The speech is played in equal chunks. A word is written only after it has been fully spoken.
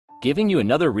giving you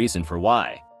another reason for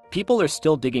why people are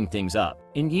still digging things up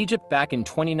in Egypt back in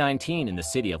 2019 in the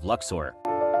city of Luxor.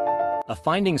 A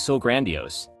finding so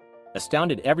grandiose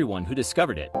astounded everyone who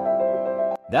discovered it.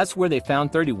 That's where they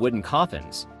found 30 wooden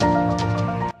coffins.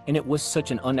 And it was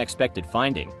such an unexpected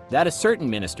finding that a certain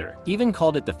minister even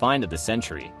called it the find of the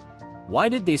century. Why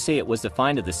did they say it was the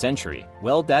find of the century?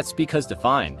 Well, that's because to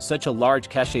find such a large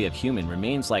cache of human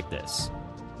remains like this,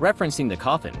 referencing the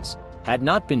coffins, had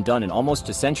not been done in almost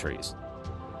 2 centuries.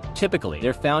 Typically,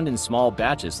 they're found in small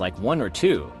batches like 1 or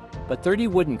 2, but 30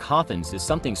 wooden coffins is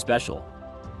something special.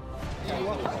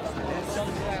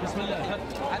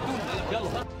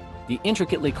 The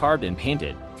intricately carved and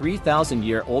painted,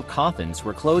 3,000-year-old coffins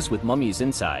were closed with mummies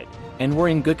inside, and were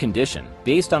in good condition,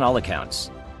 based on all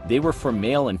accounts. They were for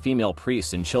male and female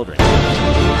priests and children.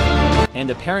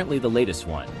 And apparently the latest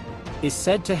one is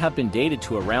said to have been dated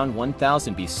to around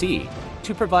 1000 BC.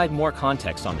 To provide more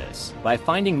context on this, by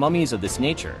finding mummies of this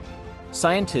nature,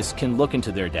 scientists can look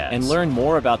into their deaths and learn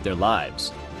more about their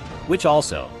lives, which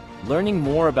also, learning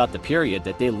more about the period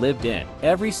that they lived in.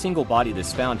 Every single body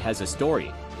that's found has a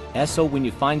story. So when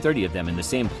you find 30 of them in the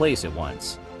same place at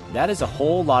once, that is a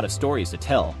whole lot of stories to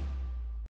tell.